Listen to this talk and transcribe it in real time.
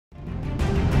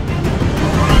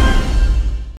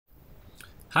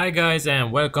Hi guys,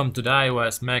 and welcome to the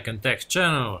iOS Mac and Tech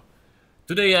channel.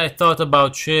 Today I thought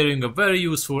about sharing a very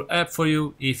useful app for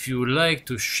you if you like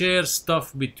to share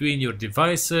stuff between your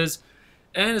devices,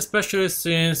 and especially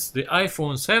since the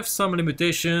iPhones have some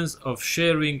limitations of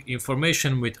sharing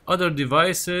information with other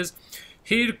devices.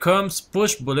 Here comes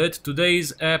Pushbullet,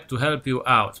 today's app to help you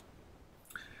out.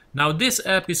 Now this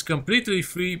app is completely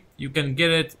free. You can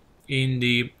get it in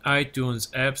the iTunes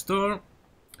App Store,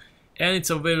 and it's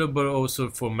available also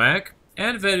for Mac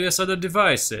and various other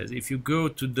devices. If you go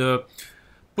to the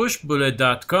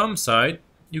pushbullet.com site,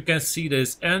 you can see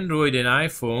there's Android and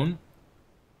iPhone,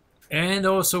 and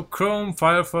also Chrome,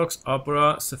 Firefox,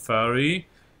 Opera, Safari,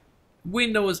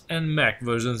 Windows and Mac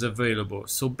versions available.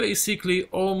 So basically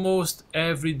almost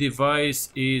every device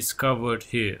is covered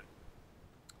here.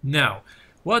 Now,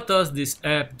 what does this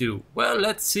app do? Well,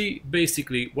 let's see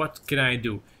basically what can I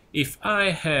do. If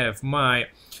I have my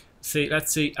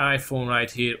let's say iPhone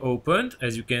right here opened,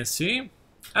 as you can see,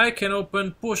 I can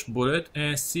open Pushbullet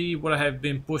and see what I have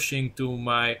been pushing to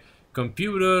my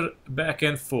computer back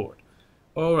and forth.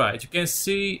 Alright, you can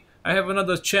see I have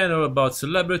another channel about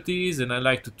celebrities, and I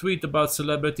like to tweet about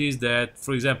celebrities. That,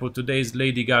 for example, today is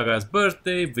Lady Gaga's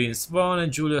birthday, Vince Vaughn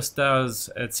and Julia Stiles,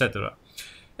 etc.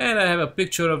 And I have a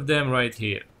picture of them right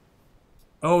here.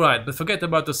 Alright, but forget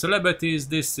about the celebrities.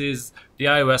 This is the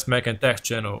iOS Mac and Tech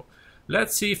channel.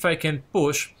 Let's see if I can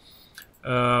push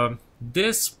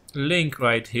this link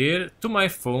right here to my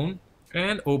phone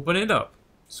and open it up.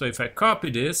 So if I copy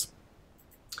this,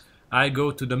 I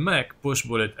go to the Mac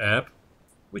Pushbullet app,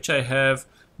 which I have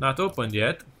not opened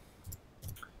yet,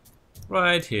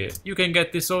 right here. You can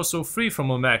get this also free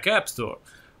from a Mac App Store.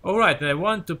 Alright, and I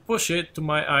want to push it to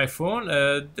my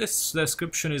iPhone. This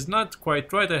description is not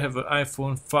quite right. I have an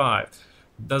iPhone 5.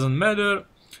 Doesn't matter.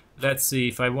 Let's see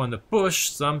if I want to push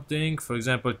something, for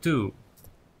example,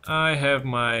 I have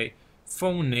my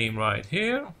phone name right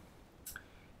here,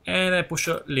 and I push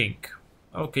a link.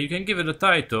 Okay, you can give it a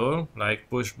title like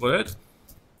Pushbullet,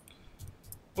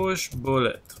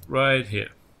 right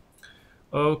here.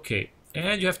 Okay,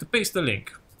 and you have to paste the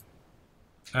link.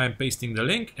 I'm pasting the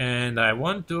link, and I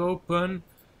want to open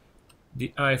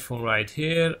the iPhone right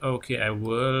here. Okay, I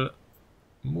will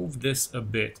move this a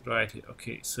bit right here.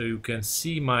 Okay, so you can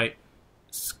see my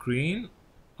screen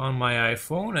on my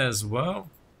iPhone as well.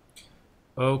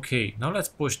 Okay, now let's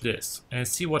push this and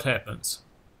see what happens.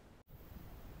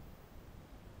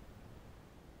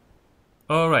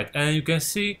 Alright, and you can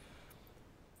see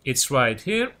it's right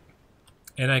here,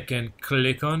 and I can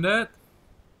click on that,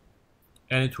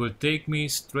 and it will take me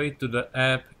straight to the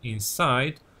app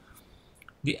inside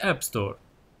the App Store.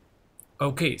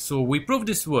 Okay, so we proved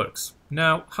this works.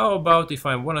 Now, how about if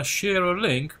I want to share a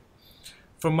link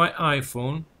from my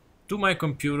iPhone to my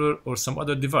computer or some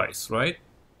other device, right?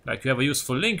 Like you have a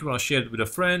useful link, you want to share it with a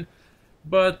friend,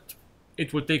 but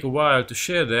it will take a while to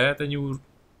share that, and you're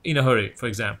in a hurry, for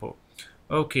example.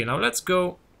 Okay, now let's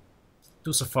go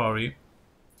to Safari,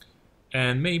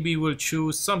 and maybe we'll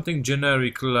choose something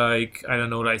generic like, I don't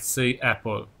know, let's say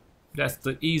Apple. That's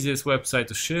the easiest website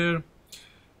to share.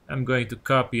 I'm going to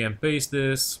copy and paste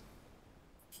this.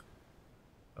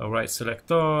 Alright,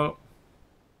 select all.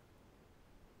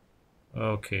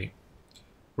 Okay,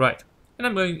 right, and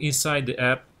I'm going inside the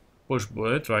app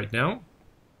Pushbullet right now,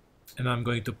 and I'm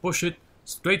going to push it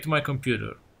straight to my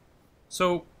computer,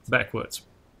 so backwards.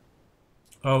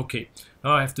 Okay,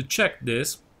 now I have to check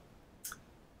this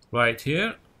right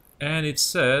here, and it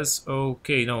says,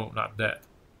 okay, no, not that.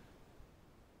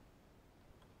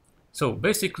 So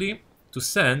basically, to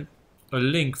send a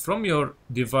link from your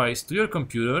device to your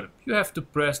computer, you have to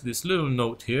press this little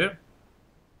note here,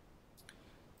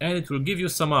 and it will give you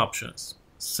some options.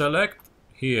 Select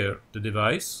here the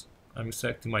device. I'm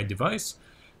selecting my device.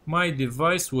 My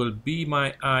device will be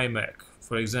my iMac,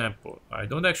 for example. I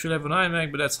don't actually have an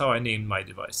iMac, but that's how I named my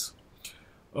device.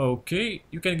 Okay,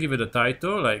 you can give it a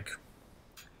title like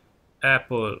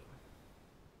Apple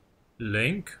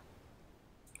link,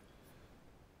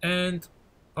 and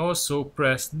also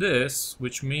press this,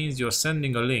 which means you're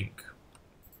sending a link.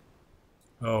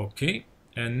 Okay,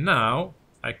 and now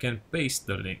I can paste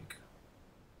the link.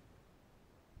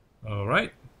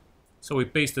 Alright, so we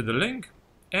pasted the link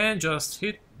and just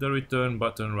hit the return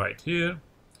button right here,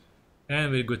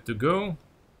 and we're good to go.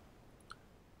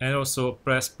 And also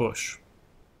press push.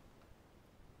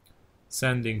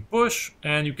 Sending push,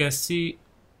 and you can see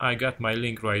I got my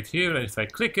link right here, and if I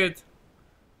click it,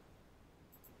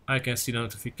 I can see the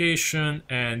notification,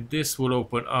 and this will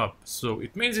open up. So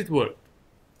it means it worked.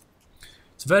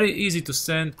 It's very easy to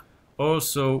send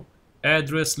also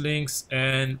address links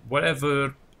and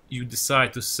whatever you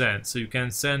decide to send. So you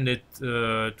can send it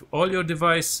to all your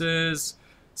devices,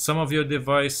 some of your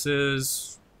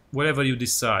devices, whatever you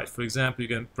decide. For example, you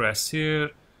can press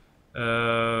here,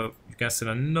 you can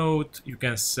send a note, you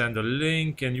can send a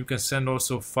link, and you can send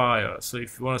also files. So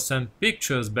if you want to send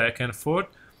pictures back and forth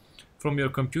from your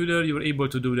computer, you're able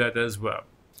to do that as well.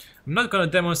 I'm not going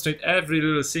to demonstrate every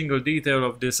little single detail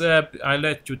of this app. I'll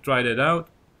let you try that out.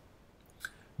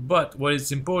 But what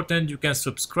is important, you can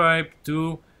subscribe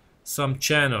to some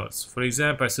channels. For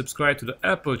example, I subscribe to the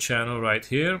Apple channel right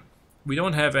here. We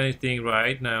don't have anything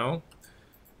right now,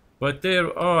 but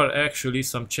there are actually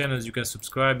some channels you can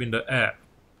subscribe in the app,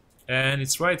 and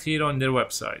it's right here on their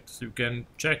website. So you can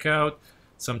check out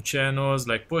some channels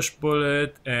like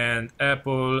Pushbullet and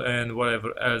Apple and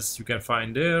whatever else you can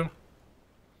find there.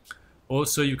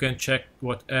 Also, you can check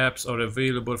what apps are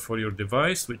available for your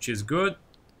device, which is good.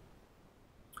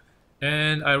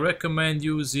 And I recommend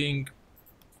using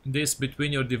this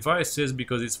between your devices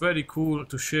because it's very cool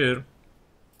to share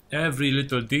every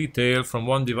little detail from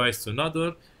one device to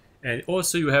another. And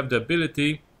also you have the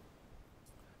ability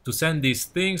to send these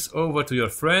things over to your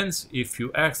friends if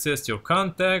you access your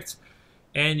contacts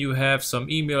and you have some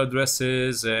email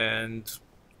addresses, and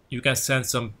you can send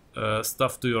some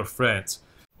stuff to your friends.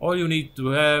 All you need to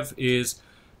have is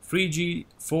 3G,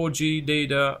 4G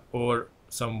data or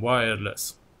some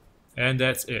wireless, and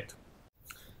that's it.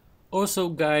 Also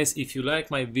guys, if you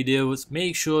like my videos,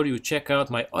 make sure you check out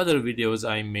my other videos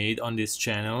I made on this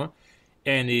channel.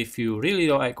 And if you really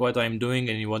like what I'm doing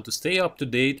and you want to stay up to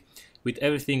date with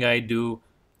everything I do,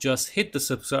 just hit the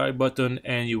subscribe button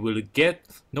and you will get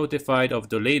notified of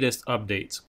the latest updates.